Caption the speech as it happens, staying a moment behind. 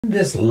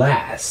This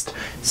last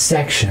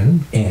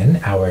section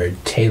in our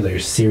Taylor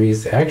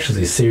series,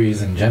 actually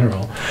series in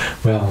general,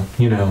 well,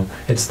 you know,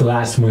 it's the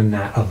last one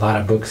that a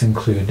lot of books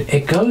include.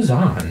 It goes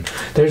on.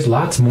 There's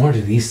lots more to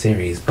these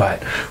series,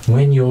 but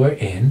when you're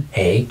in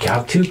a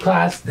Calc 2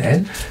 class,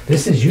 then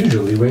this is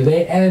usually where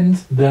they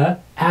end the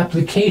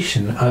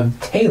application of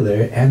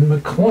Taylor and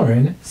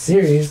Maclaurin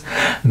series.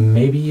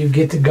 Maybe you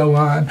get to go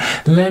on.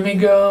 Let me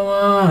go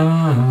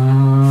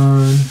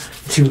on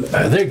to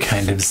other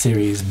kind of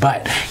series,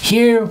 but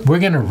here we're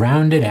gonna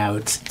round it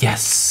out.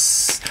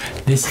 Yes,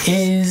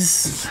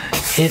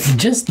 it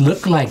just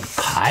looked like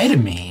pie to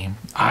me.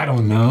 I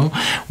don't know.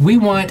 We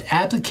want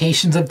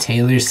applications of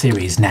Taylor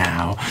series.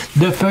 Now,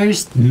 the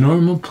first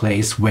normal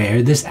place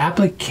where this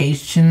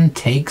application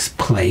takes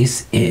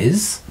place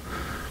is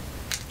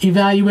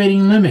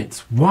evaluating limits.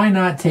 Why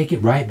not take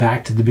it right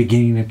back to the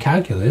beginning of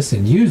calculus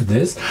and use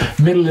this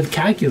middle of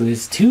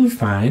calculus to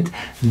find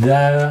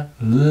the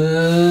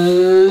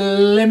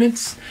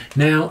limits?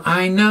 Now,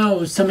 I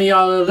know some of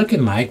y'all are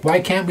looking like, why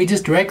can't we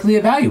just directly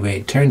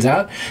evaluate? Turns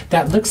out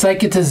that looks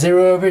like it's a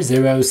 0 over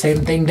 0,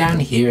 same thing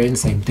down here and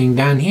same thing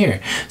down here.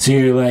 So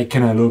you're like,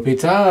 can I loop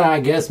it? I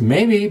guess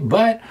maybe,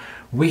 but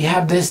we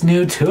have this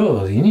new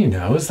tool, and you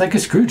know, it's like a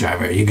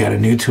screwdriver. You got a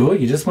new tool,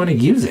 you just want to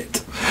use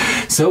it.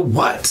 So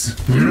what?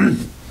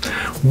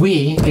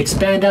 We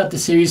expand out the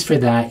series for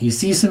that. You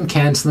see some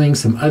canceling,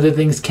 some other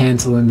things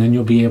cancel, and then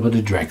you'll be able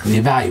to directly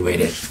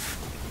evaluate it.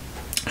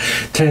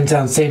 Turns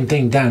out same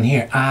thing down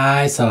here.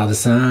 I saw the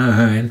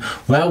sign.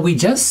 Well, we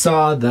just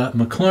saw the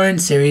Maclaurin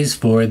series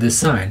for the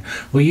sign.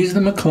 We'll use the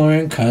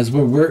Maclaurin because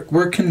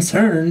we're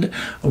concerned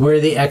where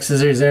the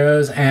x's are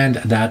zeros, and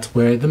that's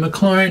where the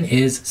Maclaurin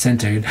is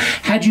centered.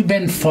 Had you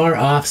been far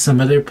off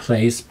some other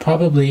place,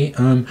 probably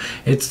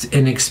it's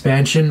an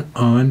expansion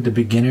on the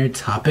beginner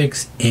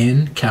topics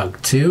in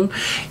Calc 2.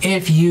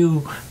 If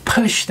you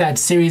push that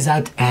series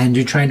out and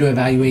you're trying to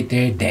evaluate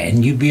there,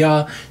 then you'd be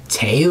all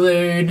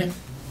tailored.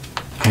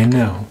 I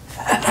know.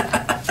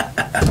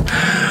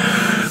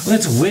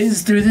 Let's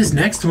whiz through this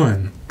next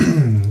one.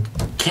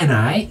 Can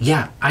I?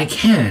 Yeah, I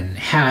can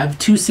have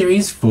two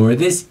series for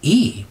this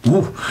E.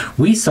 Ooh,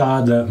 we saw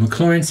the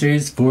Maclaurin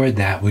series for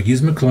that. We'll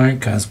use Maclaurin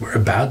because we're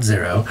about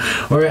 0,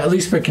 or at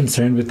least we're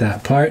concerned with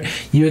that part.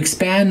 You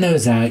expand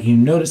those out, you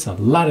notice a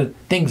lot of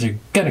things are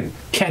gonna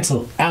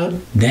cancel out.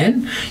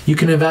 Then you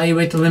can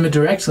evaluate the limit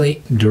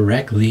directly,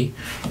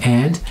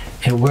 and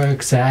it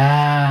works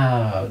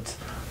out.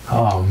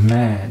 Oh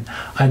man,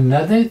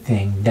 another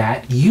thing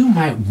that you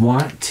might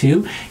want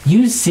to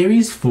use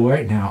series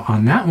for. Now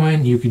on that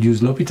one, you could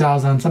use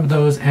L'Hôpital's on some of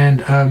those,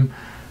 and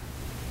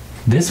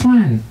this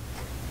one,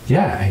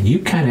 yeah, you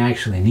kind of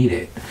actually need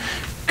it.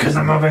 Because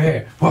I'm over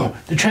here. Whoa,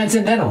 the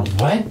transcendental.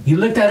 What? You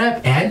looked that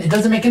up and it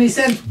doesn't make any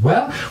sense.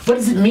 Well, what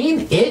does it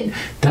mean? It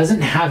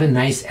doesn't have a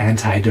nice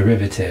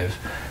antiderivative.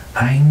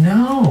 I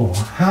know,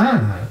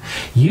 huh?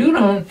 You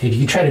don't, if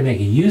you try to make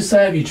a U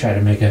sub, you try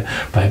to make a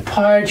by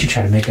parts, you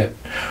try to make a,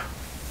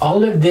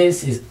 all of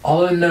this is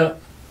all in the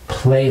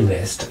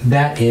playlist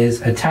that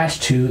is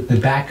attached to the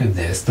back of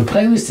this. The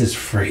playlist is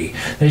free.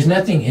 There's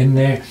nothing in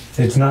there.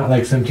 It's not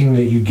like something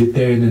that you get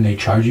there and then they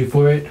charge you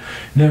for it.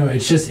 No,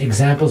 it's just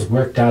examples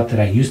worked out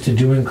that I used to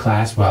do in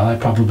class. Well, I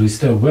probably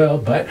still will,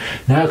 but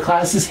now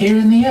class is here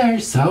in the air.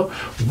 So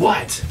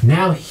what?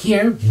 Now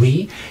here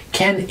we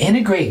can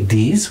integrate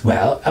these.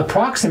 Well,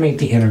 approximate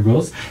the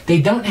integrals. They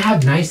don't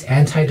have nice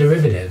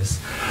antiderivatives.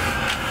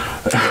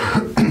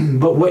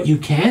 But what you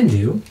can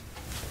do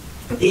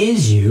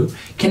is you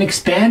can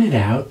expand it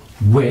out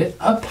with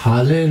a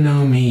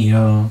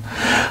polynomial.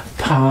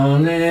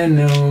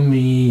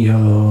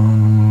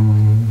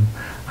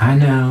 I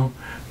know,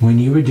 when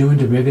you were doing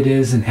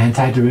derivatives and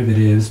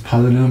antiderivatives,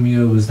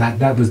 polynomial was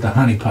that was the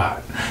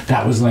honeypot.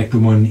 That was like the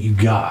one that you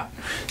got.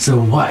 So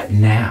what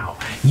now?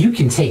 You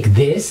can take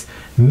this,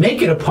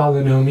 make it a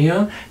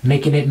polynomial,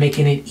 making it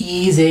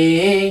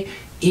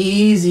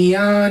easy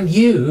on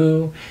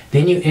you.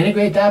 Then you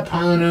integrate that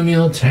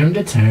polynomial term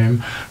to term,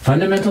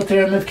 fundamental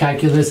theorem of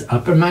calculus,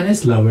 upper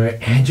minus lower,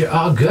 and you're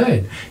all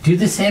good. Do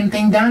the same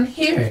thing down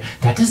here.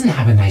 That doesn't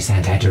have a nice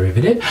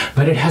antiderivative,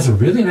 but it has a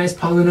really nice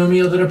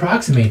polynomial that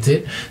approximates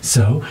it.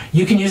 So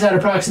you can use that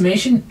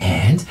approximation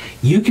and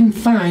you can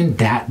find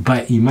that,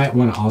 but you might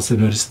want to also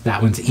notice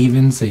that one's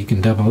even, so you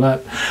can double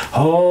up.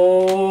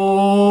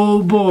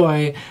 Oh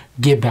boy,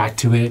 get back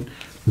to it.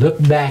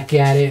 Look back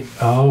at it.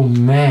 Oh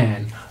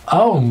man.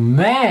 Oh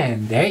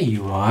man, there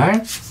you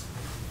are.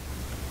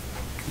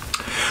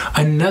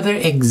 Another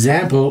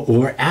example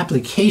or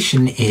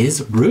application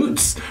is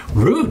roots.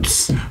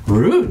 Roots.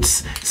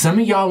 Some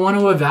of y'all want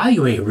to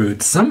evaluate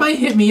roots. Somebody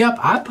hit me up.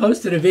 I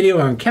posted a video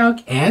on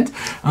Calc, and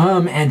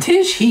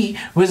Tish, he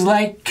was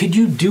like, could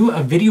you do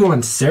a video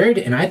on surd?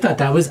 And I thought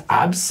that was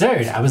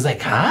absurd. I was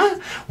like, huh?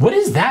 What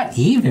is that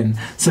even?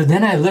 So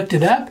then I looked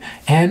it up,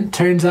 and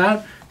turns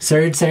out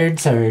surd.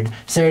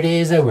 Surd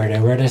is a word,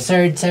 a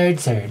surd.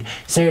 Surd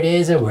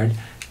is a word.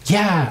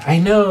 Yeah, I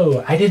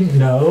know. I didn't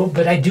know,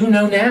 but I do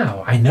know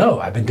now. I know.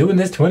 I've been doing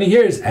this 20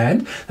 years,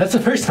 and that's the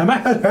first time I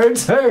had heard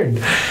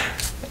surd.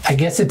 I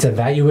guess it's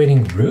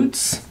evaluating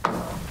roots.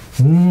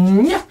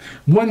 Yeah,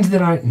 ones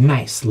that aren't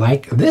nice,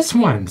 like this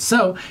one.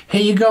 So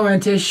here you go,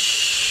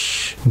 Antish.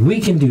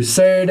 We can do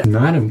third,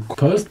 not in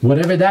post,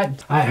 whatever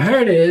that I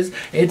heard is.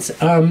 It's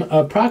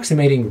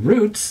approximating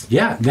roots,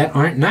 yeah, that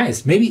aren't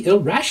nice, maybe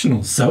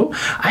irrational. So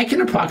I can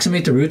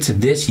approximate the roots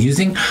of this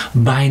using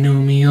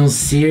binomial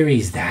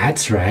series.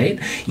 That's right.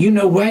 You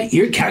know what?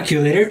 Your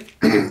calculator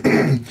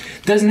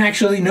doesn't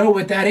actually know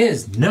what that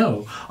is.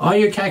 No, all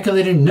your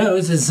calculator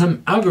knows is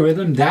some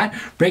algorithm that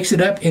breaks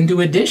it up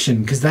into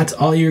addition, because that's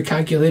all your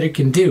calculator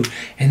can do.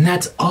 And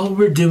that's all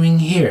we're doing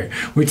here.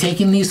 We're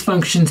taking these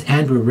functions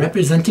and we're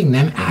representing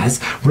them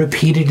as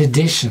repeated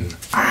addition.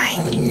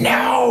 I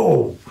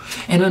know!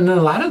 And in a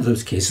lot of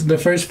those cases, the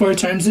first 4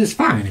 terms is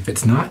fine. If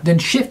it's not, then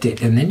shift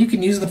it, and then you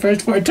can use the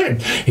first 4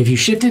 terms. If you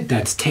shift it,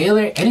 that's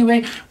Taylor.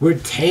 Anyway, we're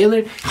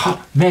tailored.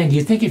 Oh, man, do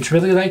you think it's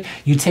really like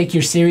you take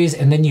your series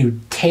and then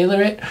you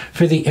tailor it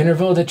for the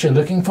interval that you're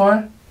looking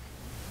for?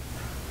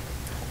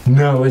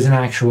 No, it's an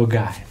actual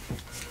guy.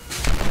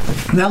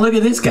 Now look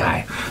at this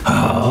guy.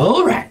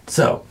 All right,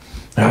 so,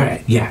 all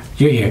right, yeah,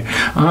 you're here.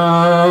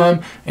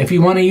 If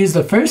you want to use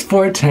the first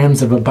 4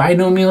 terms of a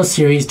binomial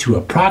series to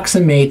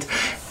approximate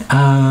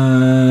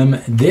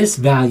this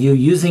value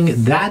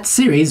using that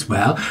series,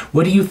 well,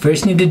 what do you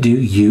first need to do?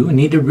 You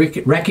need to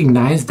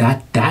recognize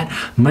that that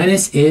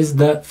minus is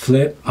the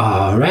flip,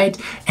 all right,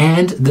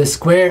 and the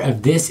square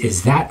of this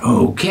is that,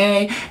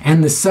 okay,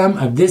 and the sum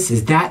of this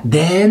is that.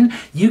 Then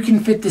you can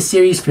fit the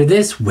series for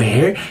this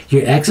where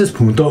your x is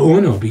punto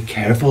uno. Be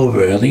careful,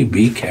 really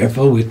be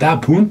careful with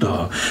that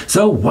punto.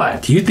 So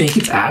what? Do you think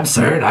it's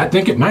absurd? I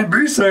think it might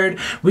be absurd.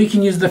 We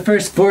can use the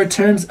first 4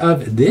 terms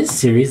of this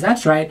series.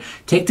 That's right.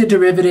 Take the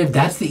derivative.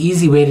 That's the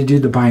easy way to do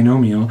the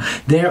binomial.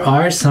 There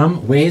are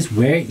some ways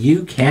where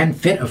you can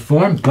fit a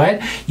form,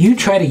 but you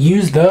try to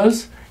use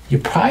those,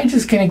 you're probably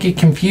just going to get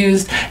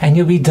confused, and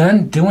you'll be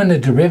done doing the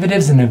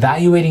derivatives and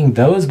evaluating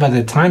those by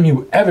the time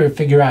you ever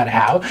figure out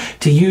how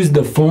to use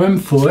the form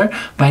for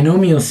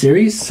binomial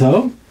series.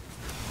 So,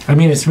 I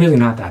mean, it's really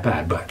not that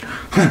bad, but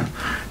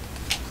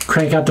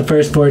crank out the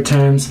first 4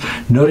 terms.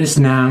 Notice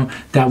now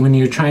that when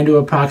you're trying to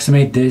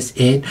approximate this,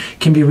 it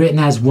can be written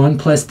as 1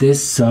 plus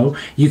this, so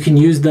you can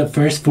use the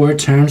first 4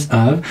 terms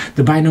of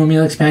the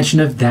binomial expansion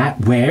of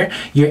that, where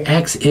your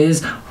x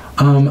is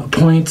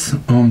point,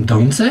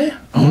 once?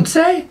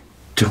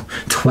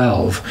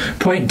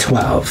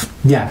 12.12.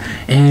 Yeah,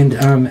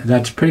 and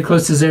that's pretty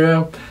close to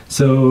 0.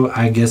 So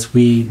I guess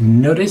we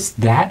noticed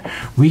that.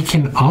 We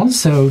can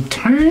also,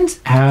 turns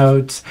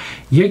out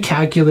your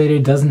calculator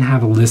doesn't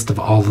have a list of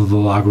all of the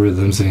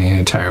logarithms in the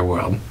entire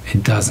world.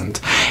 It doesn't.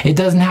 It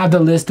doesn't have the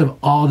list of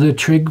all the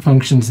trig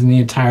functions in the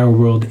entire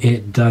world.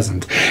 It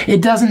doesn't.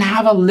 It doesn't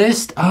have a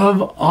list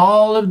of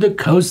all of the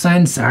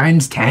cosine,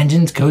 sines,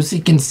 tangents,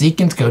 cosecants,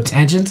 secants,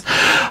 cotangents,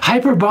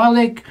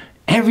 hyperbolic,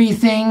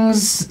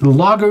 everything's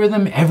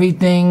logarithm,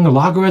 everything,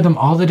 logarithm,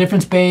 all the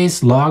different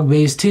base, log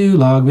base 2,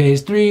 log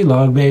base 3,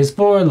 log base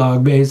 4,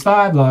 log base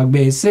 5, log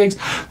base 6,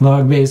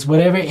 log base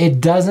whatever.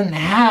 It doesn't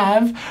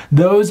have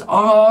those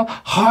all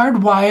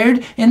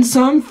hardwired in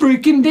some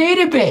freaking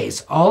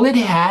database. All it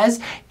has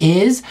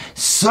is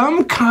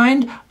some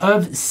kind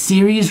of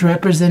series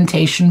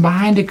representation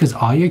behind it, because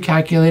all your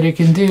calculator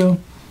can do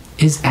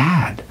is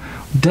add.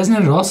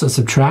 Doesn't it also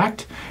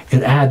subtract?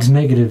 It adds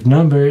negative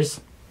numbers.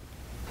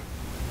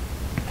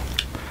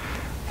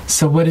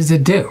 So what does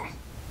it do?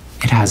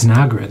 It has an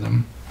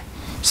algorithm.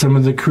 Some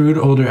of the crude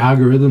older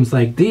algorithms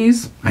like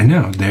these, I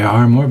know, there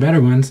are more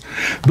better ones,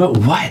 but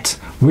what?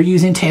 We're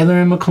using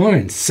Taylor and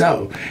Maclaurin,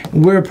 so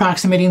we're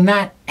approximating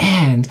that,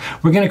 and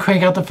we're gonna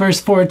crank out the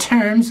first 4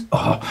 terms.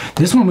 Oh,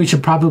 this one we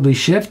should probably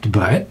shift,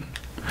 but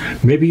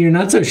maybe you're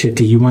not so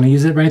shifty. You wanna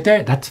use it right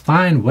there? That's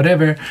fine,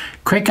 whatever.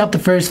 Crank out the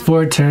first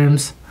 4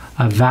 terms,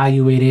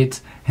 evaluate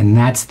it, and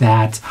that's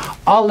that.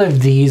 All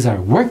of these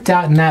are worked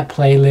out in that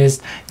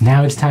playlist.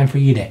 Now it's time for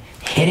you to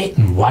hit it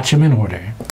and watch them in order.